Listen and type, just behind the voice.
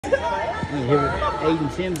We're here with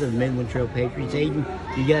Ayden Sims of the Midland Trail Patriots. Ayden,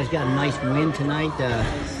 you guys got a nice win tonight.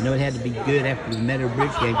 I know it had to be good after the Meadow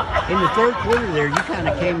Bridge game. In the third quarter there, you kind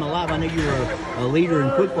of came alive. I know you were a leader in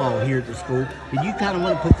football here at the school. Did you kind of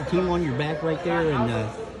want to put the team on your back right there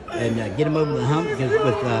and get them over the hump because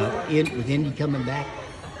with Indy coming back?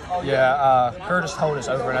 Yeah, Curtis told us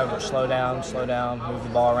over and over, slow down, move the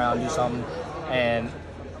ball around, do something. And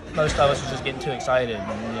most of us was just getting too excited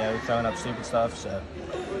and, throwing up stupid stuff. So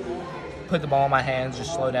put the ball in my hands,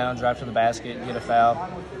 just slow down, drive to the basket, and get a foul.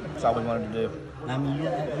 That's all we wanted to do. I mean, you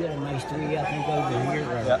had a nice three, I think, over here.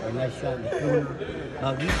 Yep. A nice shot in the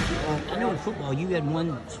corner. I know in football you had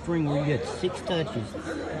one string where you had 6 touches,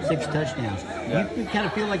 6 touchdowns. Yep. You kind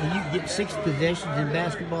of feel like if you get 6 possessions in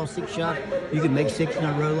basketball, 6 shots, you can make 6 in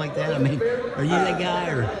a row like that. I mean, are you that guy?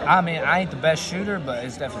 Or I mean, I ain't the best shooter, but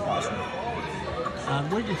it's definitely possible.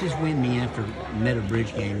 What does this win mean after Meadow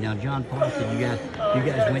Bridge game? Now, John Paul said you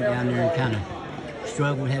guys went down there and kind of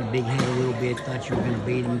struggled, had a big head a little bit, thought you were going to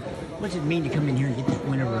beat him. What's it mean to come in here and get this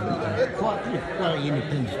win over a quality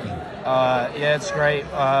Independence team? Yeah, it's great.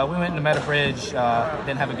 We went into Meadow Bridge,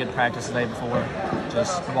 didn't have a good practice the day before,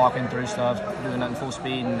 just walking through stuff, doing nothing full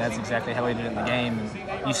speed, and that's exactly how we did it in the game.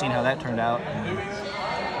 And you've seen how that turned out. And,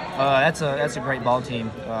 that's a great ball team,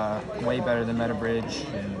 way better than Meadow Bridge,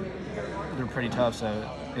 and they're pretty tough, so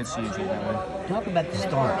it's huge in that way. Talk about the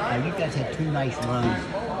start. You guys had 2 nice runs,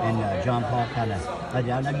 and John Paul kind of, I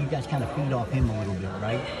know you guys kind of feed off him a little bit,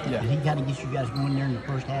 right? Yeah. Did he kind of get you guys going there in the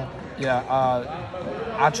first half? Yeah,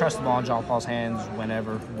 I trust the ball in John Paul's hands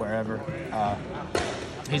whenever, wherever.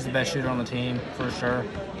 He's the best shooter on the team, for sure.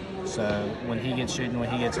 So when he gets shooting, when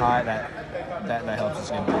he gets hot, that helps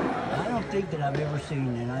us get better. I don't think that I've ever seen,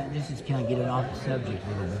 and this is kind of getting off the subject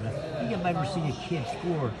a little bit, I think I've ever seen a kid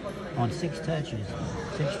score on 6 touches,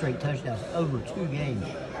 6 straight touchdowns over 2 games.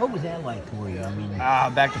 What was that like for you? I mean,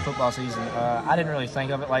 back to football season. I didn't really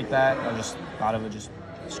think of it like that. I just thought of it just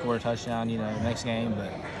score a touchdown, next game.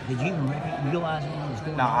 But did you even realize what was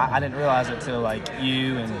going on? No, I didn't realize it till like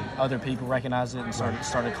you and other people recognized it and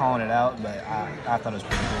started calling it out. But I thought it was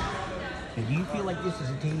pretty good. And do you feel like this is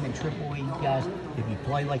a team in Triple A, you guys, if you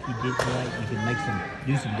play like you did tonight, you can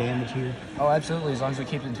do some damage here? Oh, absolutely. As long as we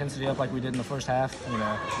keep the intensity up like we did in the first half,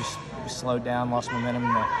 we slowed down, lost momentum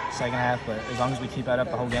in the second half. But as long as we keep that up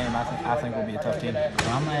the whole game, I think we'll be a tough team. Well,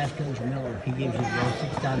 I'm going to ask Coach Miller if he gives you the ball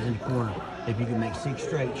 6 times in the corner, if you can make 6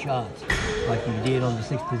 straight shots like you did on the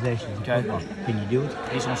 6 possessions of football. Can you do it?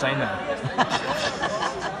 He's going to say no.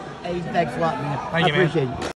 Hey, thanks a lot, man. Thank you, I appreciate it.